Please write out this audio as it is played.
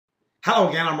Hello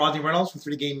again, I'm Rodney Reynolds from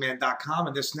 3dgameman.com,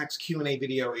 and this next Q&A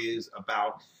video is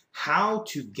about how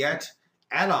to get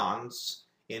add-ons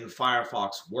in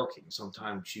Firefox working.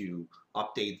 Sometimes you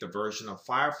update the version of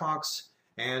Firefox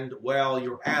and, well,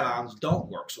 your add-ons don't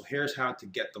work. So here's how to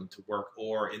get them to work,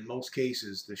 or in most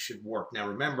cases, this should work. Now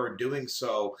remember, doing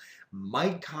so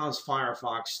might cause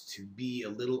Firefox to be a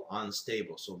little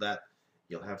unstable, so that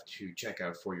you'll have to check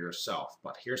out for yourself.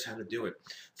 But here's how to do it.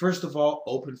 First of all,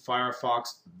 open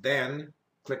Firefox, then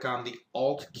click on the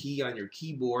Alt key on your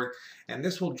keyboard, and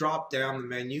this will drop down the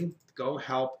menu. Go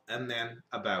Help, and then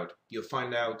About. You'll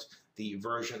find out the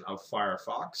version of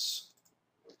Firefox.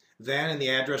 Then in the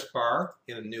address bar,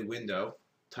 in a new window,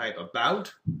 type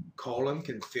About,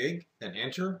 config, then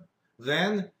Enter.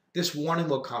 Then this warning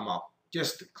will come up.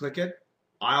 Just click it.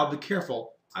 I'll be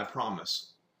careful, I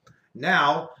promise.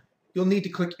 Now, you'll need to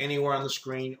click anywhere on the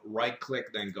screen,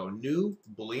 right-click, then go New,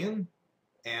 Boolean,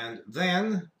 and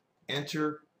then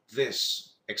enter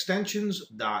this,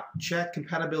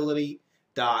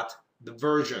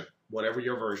 extensions.checkCompatibility.the whatever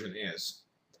your version is,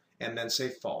 and then say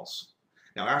false.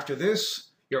 Now after this,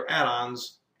 your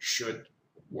add-ons should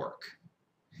work.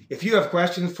 If you have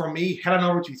questions for me, head on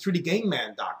over to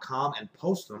 3dgameman.com and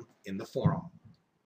post them in the forum.